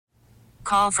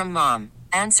Call from mom.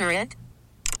 Answer it.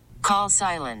 Call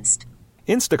silenced.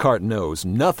 Instacart knows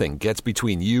nothing gets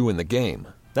between you and the game.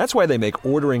 That's why they make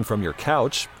ordering from your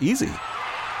couch easy.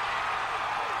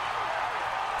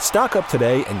 Stock up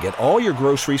today and get all your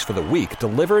groceries for the week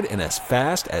delivered in as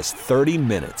fast as 30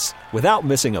 minutes without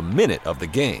missing a minute of the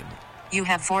game. You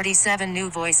have 47 new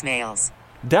voicemails.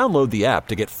 Download the app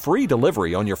to get free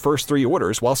delivery on your first 3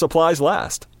 orders while supplies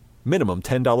last. Minimum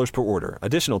 $10 per order.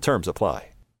 Additional terms apply.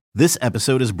 This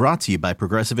episode is brought to you by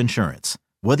Progressive Insurance.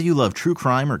 Whether you love true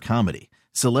crime or comedy,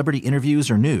 celebrity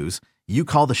interviews or news, you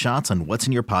call the shots on what's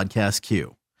in your podcast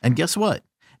queue. And guess what?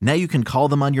 Now you can call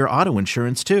them on your auto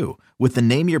insurance too with the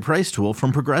Name Your Price tool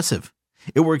from Progressive.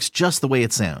 It works just the way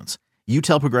it sounds. You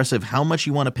tell Progressive how much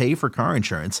you want to pay for car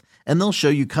insurance, and they'll show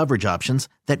you coverage options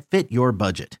that fit your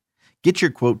budget. Get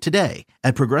your quote today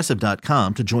at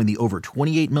Progressive.com to join the over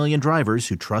 28 million drivers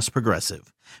who trust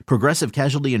Progressive. Progressive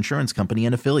Casualty Insurance Company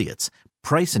and Affiliates.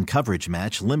 Price and coverage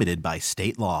match limited by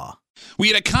state law. We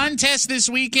had a contest this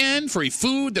weekend for a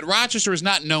food that Rochester is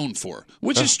not known for,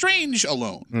 which is strange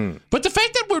alone. But the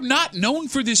fact that we're not known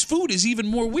for this food is even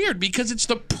more weird because it's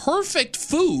the perfect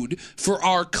food for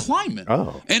our climate.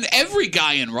 Oh. And every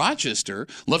guy in Rochester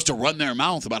loves to run their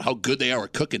mouth about how good they are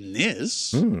at cooking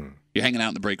this. You're hanging out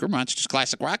in the break room, Rochester's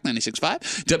Classic Rock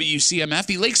 96.5, WCMF.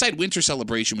 The Lakeside Winter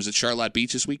Celebration was at Charlotte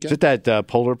Beach this weekend. Is it that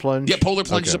Polar Plunge? Yeah, Polar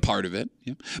Plunge is a part of it.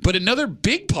 Yeah. But another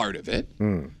big part of it,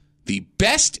 the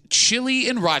best chili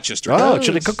in Rochester. Oh,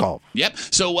 chili cook-off. Yep.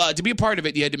 So to be a part of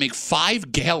it, you had to make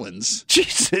 5 gallons.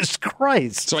 Jesus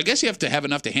Christ. So I guess you have to have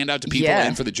enough to hand out to people Yeah.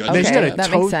 and for the judges. Then Okay, you got to that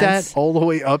tote makes that sense. all the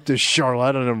way up to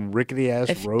Charlotte on them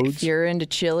rickety-ass roads? If you're into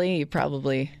chili, you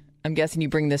probably, I'm guessing you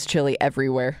bring this chili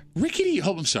everywhere. Rickety.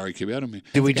 Oh, I'm sorry, Kibby. I don't mean.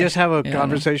 Did we just have a Yeah.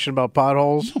 conversation about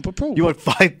potholes? No, but bro, You want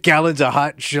 5 gallons of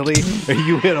hot chili and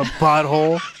you hit a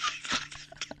pothole?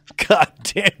 God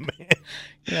damn it.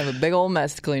 You have a big old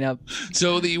mess to clean up.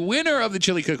 So the winner of the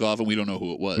chili cook-off, and we don't know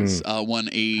who it was, won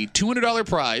a $200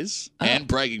 prize and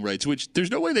bragging rights, which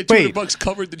there's no way that $200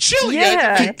 covered the chili.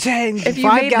 Yeah. If you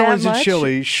 5 made gallons that of much-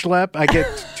 chili, schlep, I get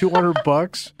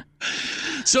 $200.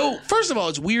 So, first of all,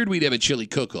 it's weird we'd have a chili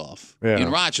cook-off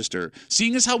in Rochester,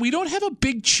 seeing as how we don't have a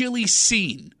big chili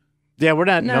scene. Yeah, we're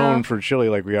not No. known for chili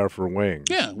like we are for wings.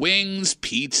 Yeah, wings,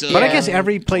 pizza. But I guess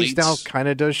every place plates. now kind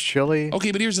of does chili.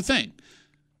 Okay, but here's the thing.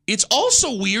 It's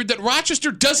also weird that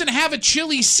Rochester doesn't have a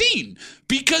chili scene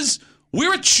because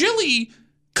we're a chili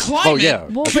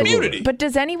climate community. But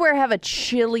does anywhere have a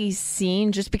chili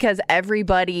scene just because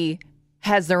everybody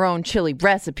has their own chili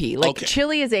recipe? Like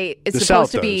chili is it's The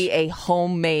supposed South to be a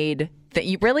homemade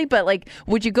thing. Really? But like,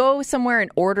 would you go somewhere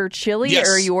and order chili Yes.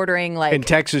 or are you ordering like In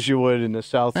Texas, you would. In the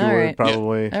South, you All would right.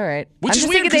 probably. All right. Which I'm is just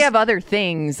weird thinking they 'cause- have other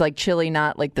things like chili,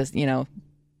 not like this,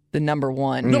 the number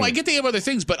one. No, I get they have other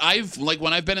things, but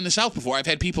when I've been in the South before, I've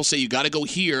had people say you got to go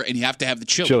here and you have to have the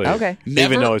chili. Okay.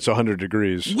 Never, Even though it's 100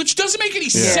 degrees. which doesn't make any Yeah.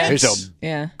 sense. It's a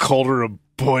Yeah. cauldron of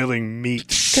boiling meat.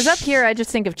 Because up here, I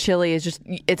just think of chili as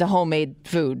it's a homemade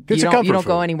food. It's you a don't comfort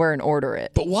go food. anywhere and order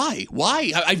it. But why?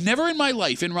 Why? I've never in my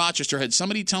life in Rochester had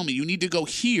somebody tell me you need to go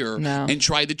here No. and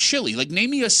try the chili. Like,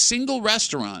 name me a single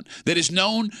restaurant that is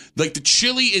known, like, the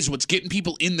chili is what's getting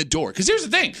people in the door. Because here's the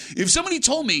thing. If somebody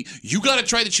told me, you got to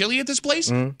try the chili at this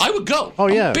place, I would go. Oh,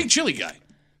 I'm yeah. a big chili guy.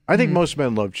 I think most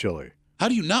men love chili. How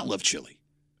do you not love chili?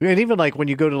 And even like when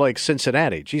you go to like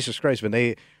Cincinnati, Jesus Christ, when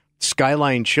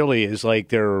Skyline Chili is like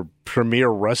their premier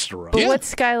restaurant. But what's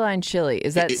Skyline chili?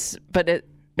 Is that? It's what,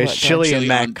 chili Chili and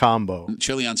mac on- combo.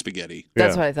 Chili on spaghetti.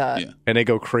 That's Yeah. what I thought. Yeah. And they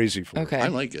go crazy for Okay. I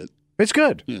like it. it. It's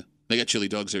good. Yeah. They got chili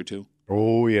dogs there, too.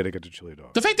 Oh, yeah, they got the chili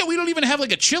dog. The fact that we don't even have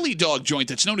like a chili dog joint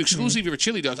that's known exclusively for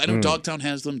chili dogs. I know Dogtown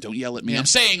has them. Don't yell at me. I'm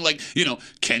saying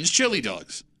Ken's Chili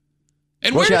Dogs.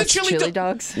 And where did the Just chili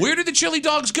dogs? Where did the chili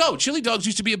dogs go? Chili dogs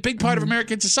used to be a big part of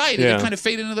American society. Yeah. They kind of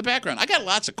faded into the background. I got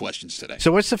lots of questions today.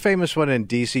 So what's the famous one in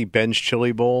D.C., Ben's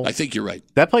Chili Bowl? I think you're right.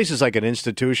 That place is like an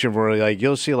institution where like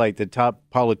you'll see like the top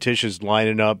politicians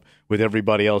lining up with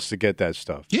everybody else to get that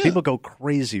stuff. Yeah. People go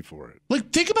crazy for it.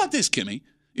 Like, think about this, Kimmy.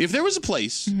 If there was a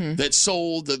place that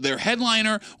sold their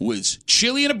headliner was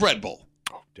chili in a bread bowl,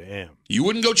 Oh, damn. you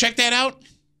wouldn't go check that out?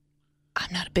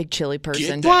 I'm not a big chili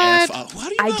person. Get the F out. Why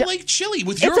do you I not don't- like chili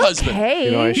with your It's husband? okay.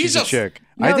 You know, He's she's a a- chick.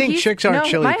 No, I think he's- chicks aren't no,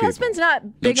 chili my people. husband's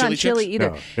not big chili on chili chicks? either.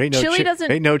 No, ain't no chili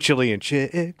doesn't. Ain't no chili and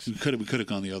chicks. We could have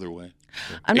gone the other way.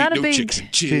 I'm not Ain't a no big. chicks in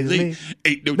chili.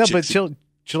 Ain't no No, chicks. but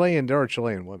Chilean, there are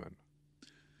Chilean women.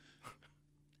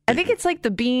 I think it's like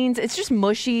the beans. It's just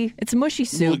mushy. It's mushy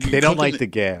soup. Look, They don't cooking like the- the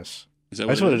gas. Is that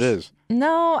That's what it is.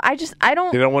 No, I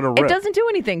don't. They don't want to rip. It doesn't do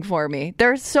anything for me.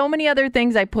 There's so many other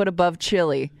things I put above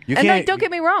chili. And like, don't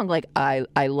get me wrong. Like I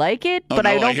like it, but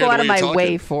I don't go out of my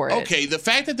way for it. Okay, the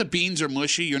fact that the beans are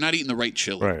mushy, you're not eating the right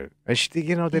chili. Right.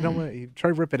 And they don't want you try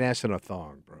ripping ass in a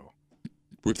thong, bro.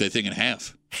 Rip that thing in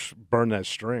half. Burn that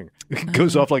string. It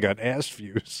goes off like an ass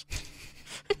fuse.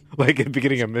 Like at the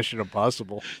beginning of Mission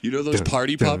Impossible. You know those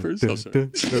party poppers? Oh, sorry.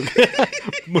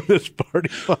 Those party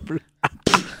poppers.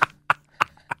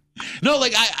 No,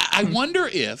 like I wonder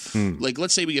if, like,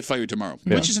 let's say we get fired tomorrow,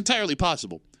 which is entirely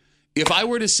possible. If I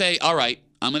were to say, all right,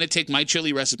 I'm going to take my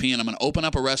chili recipe and I'm going to open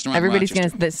up a restaurant. Everybody's going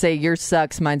to say yours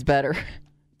sucks, mine's better.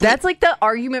 That's like the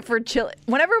argument for chili.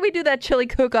 Whenever we do that chili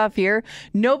cook-off here,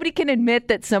 nobody can admit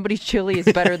that somebody's chili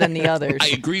is better than the others. I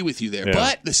agree with you there. Yeah.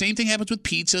 But the same thing happens with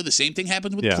pizza. The same thing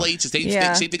happens with plates. The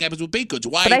same thing happens with baked goods.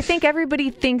 Why? But I think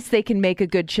everybody thinks they can make a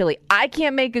good chili. I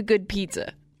can't make a good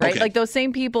pizza, right? Okay. Like those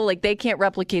same people, like they can't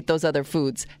replicate those other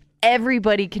foods.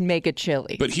 Everybody can make a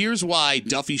chili. But here's why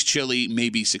Duffy's chili may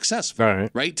be successful,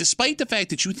 right? Despite the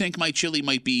fact that you think your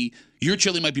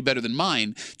chili might be better than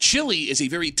mine, chili is a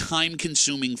very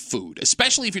time-consuming food,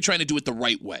 especially if you're trying to do it the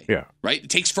right way. Yeah. Right?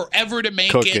 It takes forever to make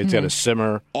Cook it. It's got to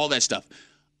simmer. All that stuff.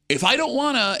 If I don't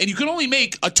want to, and you can only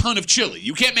make a ton of chili.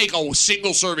 You can't make a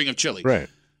single serving of chili. Right.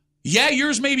 Yeah,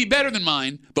 yours may be better than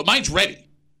mine, but mine's ready.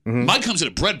 Mm-hmm. Mine comes in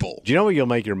a bread bowl. Do you know where you'll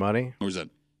make your money? Where's that?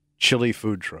 Chili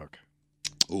food truck.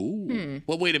 Ooh.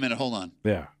 Well, wait a minute. Hold on.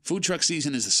 Yeah. Food truck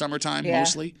season is the summertime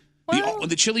mostly. Well,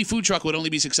 the chili food truck would only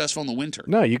be successful in the winter.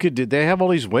 No, you could. They have all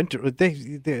these winter.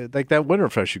 They like that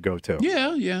Winterfest you go to.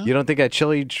 Yeah, yeah. You don't think that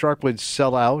chili truck would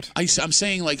sell out? I'm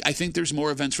saying, like, I think there's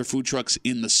more events for food trucks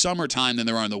in the summertime than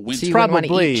there are in the winter. So you wouldn't want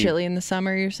to eat chili in the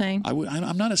summer? You're saying?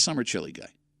 I'm not a summer chili guy.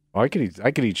 Oh, I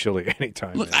could eat chili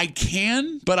anytime. Look, I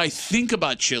can, but I think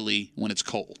about chili when it's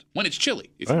cold. When it's chilly.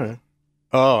 All right.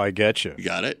 Oh, I get you. You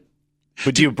got it.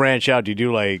 But do you branch out? Do you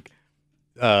do like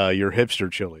your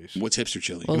hipster chilies? What's hipster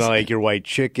chili? You know, like your white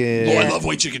chicken. Oh, I love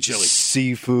white chicken chili.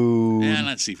 Seafood. Yeah,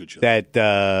 not seafood chili.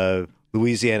 That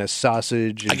Louisiana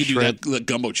sausage. And I could shrimp. do that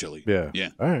gumbo chili. Yeah.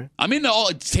 All right. I'm into all.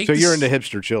 So you're into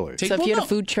hipster chili. So if you had a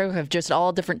food truck of just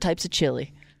all different types of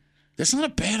chili. That's not a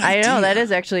bad idea. I know. That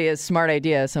is actually a smart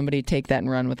idea. Somebody take that and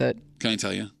run with it. Can I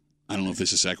tell you? I don't know if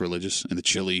this is sacrilegious in the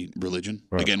chili religion.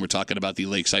 Right. Again, we're talking about the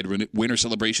Lakeside Winter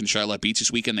Celebration Charlotte Beach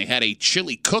this weekend. They had a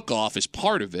chili cook-off as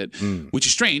part of it, which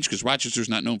is strange because Rochester's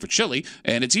not known for chili.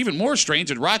 And it's even more strange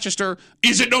that Rochester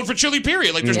isn't known for chili,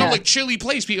 period. Like, there's no, like, chili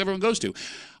place everyone goes to.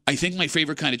 I think my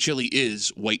favorite kind of chili is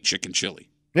white chicken chili.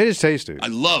 It is tasty. I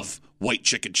love white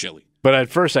chicken chili. But at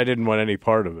first, I didn't want any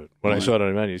part of it when I saw it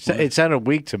on the menu. It sounded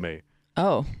weak to me.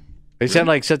 Oh. It sounded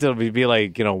like something that would be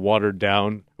like, watered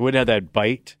down. It wouldn't have that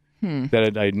bite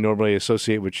that I normally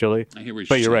associate with chili. I hear what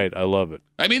but you're right. I love it.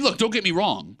 I mean, look, don't get me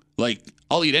wrong. Like,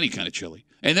 I'll eat any kind of chili.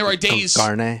 And there are days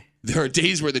there are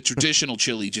days where the traditional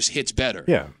chili just hits better.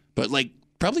 Yeah. But, like,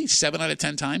 probably 7 out of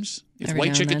 10 times, if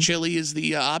white chicken chili is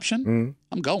the option,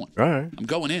 I'm going. All right. I'm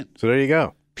going in. So there you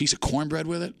go. Piece of cornbread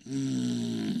with it.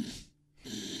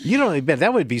 You know,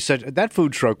 that would be that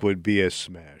food truck would be a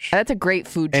smash. That's a great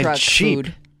food and truck cheap.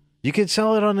 food. You could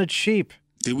sell it on the cheap.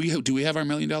 Do we have our $1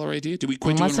 million idea? Did we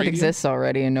quit Unless doing it radio? exists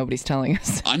already and nobody's telling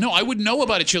us. I know. I would know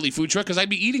about a chili food truck because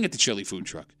I'd be eating at the chili food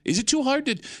truck. Is it too hard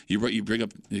to you bring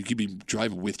up? You could be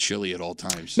driving with chili at all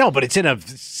times. No, but it's in a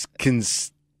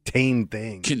contained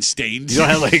thing. Contained. You don't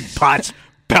have like pots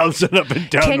bouncing up and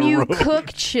down. Can the you road.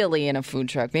 cook chili in a food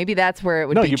truck? Maybe that's where it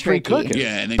would be you tricky. pre-cook it.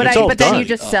 Yeah, and then but then you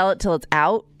just sell it till it's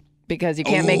out. Because you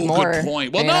can't make more. Good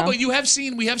point. Well, no, but we have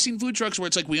seen food trucks where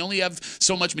it's like we only have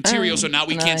so much material, so now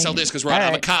we can't sell this because we're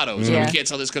out of avocados, or we can't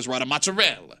sell this because we're out of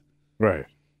mozzarella. Right.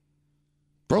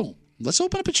 Bro, let's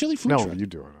open up a chili food truck. No, you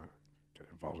do it. Get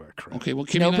involved in that crap. Okay, well,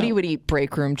 nobody would eat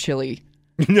break room chili.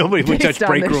 Nobody would touch Based on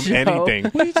break this room show.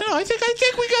 anything. Wait, no, I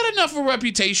think we got enough of a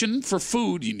reputation for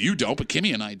food. You don't, but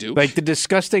Kimmy and I do. Like the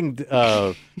disgusting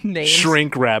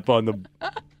shrink wrap on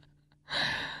the.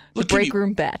 The break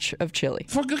room batch of chili.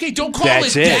 Okay, don't call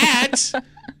That's it it. that.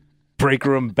 Break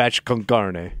room batch con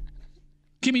carne.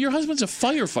 Kimmy, your husband's a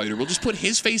firefighter. We'll just put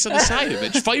his face on the side of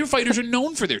it. Firefighters are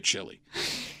known for their chili.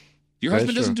 Your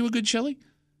husband doesn't do a good chili?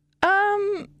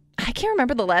 I can't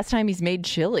remember the last time he's made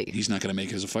chili. He's not going to make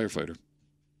it as a firefighter.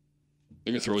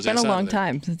 They're going to throw his It's ass been a out long of there.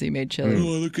 time since he made chili.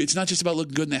 Oh, look, it's not just about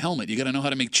looking good in the helmet. You got to know how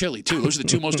to make chili, too. Those are the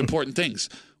two most important things.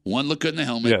 1, look good in the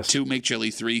helmet. Yes. 2, make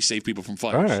chili. 3, save people from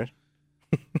fires. All right.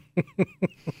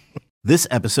 This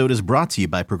episode is brought to you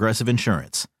by Progressive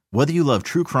Insurance. Whether you love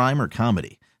true crime or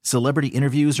comedy, celebrity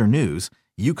interviews or news,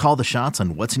 you call the shots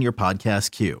on what's in your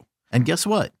podcast queue. And guess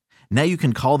what? Now you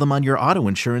can call them on your auto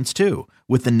insurance too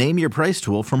with the Name Your Price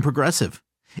tool from Progressive.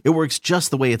 It works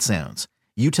just the way it sounds.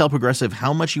 You tell Progressive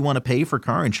how much you want to pay for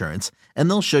car insurance, and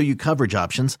they'll show you coverage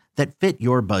options that fit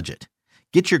your budget.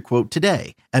 Get your quote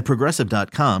today at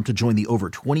Progressive.com to join the over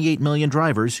 28 million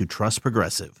drivers who trust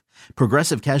Progressive.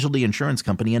 Progressive Casualty Insurance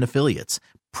Company and Affiliates.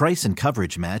 Price and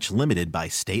coverage match limited by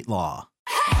state law.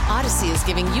 Odyssey is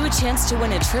giving you a chance to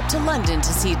win a trip to London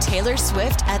to see Taylor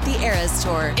Swift at the Eras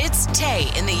Tour. It's Tay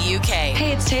in the UK.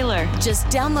 Hey, it's Taylor. Just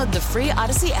download the free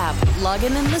Odyssey app, log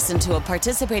in and listen to a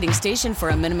participating station for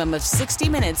a minimum of 60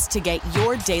 minutes to get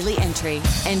your daily entry.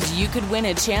 And you could win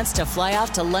a chance to fly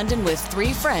off to London with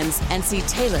 3 friends and see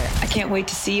Taylor. I can't wait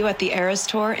to see you at the Eras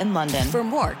Tour in London. For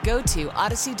more, go to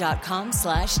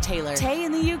odyssey.com/Taylor. Tay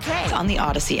in the UK. On the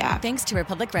Odyssey app. Thanks to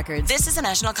Republic Records. This is a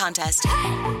national contest.